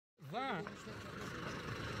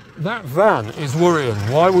That van is worrying.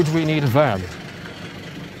 Why would we need a van?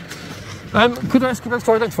 Could I ask you both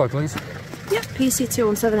to identify, please? Yep,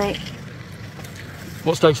 PC2387.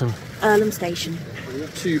 What station? Earlham Station.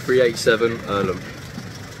 2387 Earlham.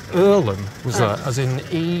 Earlham, was that? As in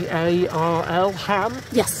E-A-R-L, ham?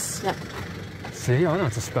 Yes, yep. See, I know how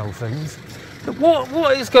to spell things.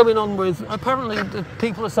 What is going on with... Apparently, the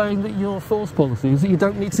people are saying that your force policy is that you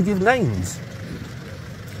don't need to give names.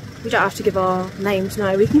 We don't have to give our names,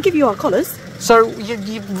 no. We can give you our collars. So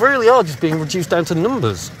you really are just being reduced down to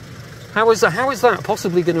numbers. How is that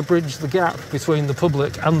possibly going to bridge the gap between the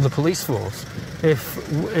public and the police force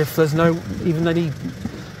if there's no even any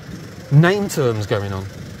name terms going on?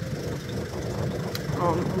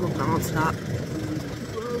 Oh, I'm not going to answer that.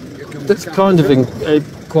 That's kind of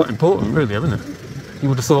quite important, really, isn't it? You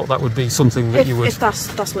would have thought that would be something that you would... If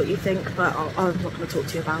that's what you think, but I'm not going to talk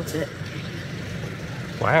to you about it.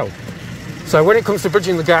 Wow. So when it comes to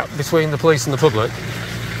bridging the gap between the police and the public,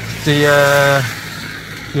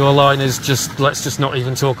 your line is just, let's just not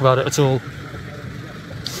even talk about it at all?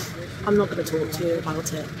 I'm not going to talk to you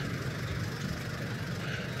about it.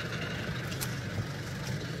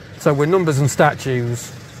 So we're numbers and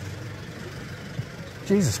statues.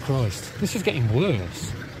 Jesus Christ, this is getting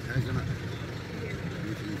worse.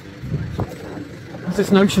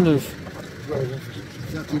 This notion of...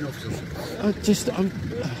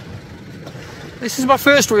 This is my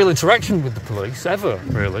first real interaction with the police ever,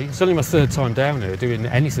 really. It's only my third time down here doing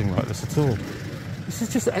anything like this at all. This is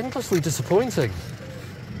just endlessly disappointing.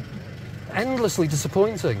 Endlessly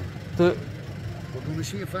disappointing that... We're going to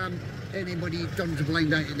see if anybody turns a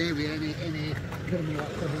blind eye to the area, any criminal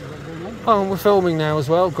activity going on. Oh, and we're filming now as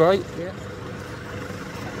well, great. Yeah.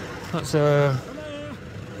 That's Hello.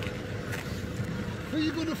 Who are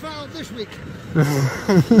you going to file this week? Are you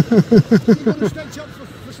going to stitch up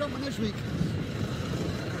for someone this week?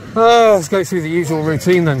 Oh, let's go through the usual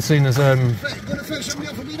routine then, seeing as... Going to fetch somebody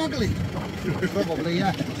up for being ugly? Probably,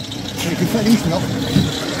 yeah. You can fit Easter up.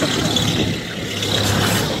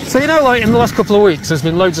 So, you know, like in the last couple of weeks, there's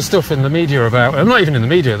been loads of stuff in the media about... not even in the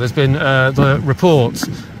media, there's been the reports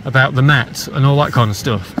about the Met and all that kind of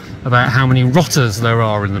stuff, about how many rotters there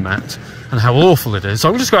are in the Met and how awful it is. So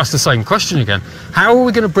I'm just going to ask the same question again. How are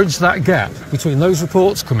we going to bridge that gap between those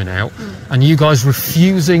reports coming out and you guys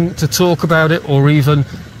refusing to talk about it or even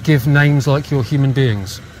give names like you're human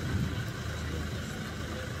beings?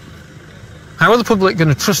 How are the public going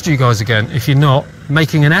to trust you guys again if you're not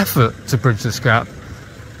making an effort to bridge this gap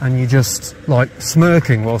and you're just, like,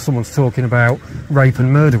 smirking while someone's talking about rape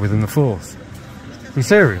and murder within the force? Are you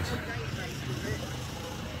serious?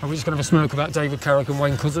 Are we just going to have a smirk about David Carrick and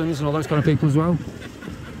Wayne Couzens and all those kind of people as well?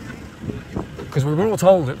 Because we were all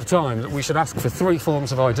told at the time that we should ask for 3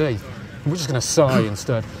 forms of ID. We're just going to sigh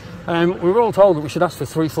instead. We were all told that we should ask for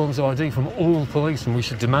 3 forms of ID from all police and we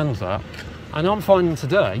should demand that. And I'm finding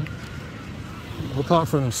today, apart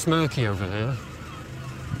from Smirky over here,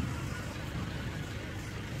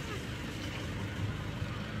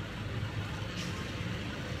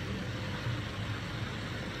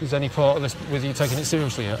 is any part of this with you taking it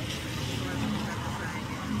seriously yet?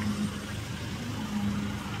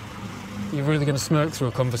 You're really going to smirk through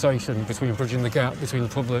a conversation between bridging the gap between the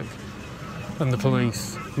public and the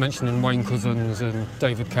police, mentioning Wayne Couzens and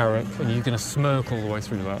David Carrick, and you're going to smirk all the way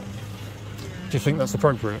through that? Do you think that's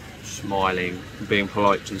appropriate? Smiling, being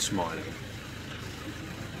polite and smiling.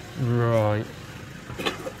 Right.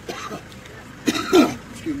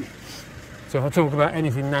 Excuse me. So if I talk about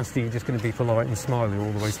anything nasty, you're just going to be polite and smiley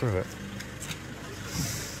all the way through it?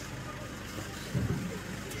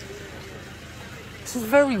 This is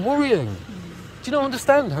very worrying. Do you not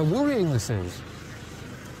understand how worrying this is?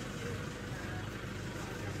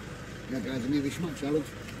 Yeah, guys, an Irish smack salad.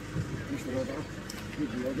 Mr. Rodder.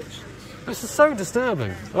 This is so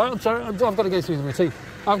disturbing. I've got to go through the routine.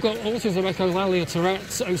 I've got autism, echolalia,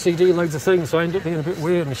 Tourette's, OCD, loads of things, so I end up being a bit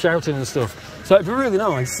weird and shouting and stuff. So it'd be really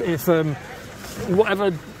nice if, it'd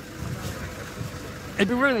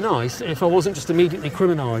be really nice if I wasn't just immediately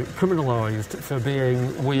criminalised for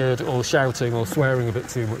being weird or shouting or swearing a bit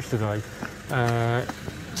too much today.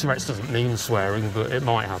 Tourette's doesn't mean swearing, but it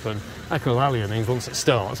might happen. Echolalia means once it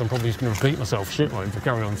starts, I'm probably just going to repeat myself shitloads to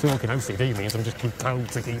carry on talking. OCD means I'm just compelled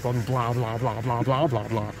to keep on blah, blah, blah, blah, blah, blah,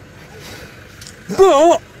 blah.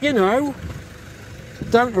 But, you know,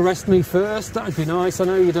 don't arrest me first. That'd be nice. I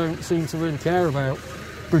know you don't seem to really care about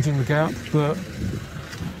bridging the gap, but,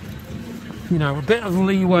 you know, a bit of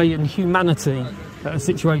leeway and humanity at a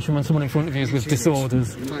situation when someone in front of you is with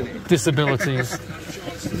disorders, disabilities.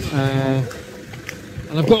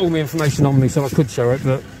 And I've got all the information on me, so I could show it,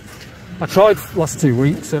 but I tried the last 2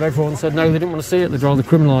 weeks and everyone said no, they didn't want to see it, they'd rather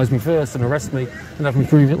criminalise me first and arrest me and have me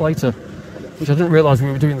prove it later. Which I didn't realise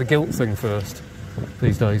we were doing the guilt thing first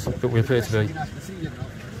these days, but we appear to be.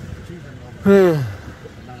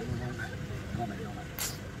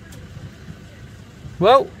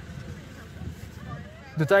 Well,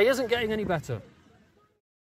 the day isn't getting any better.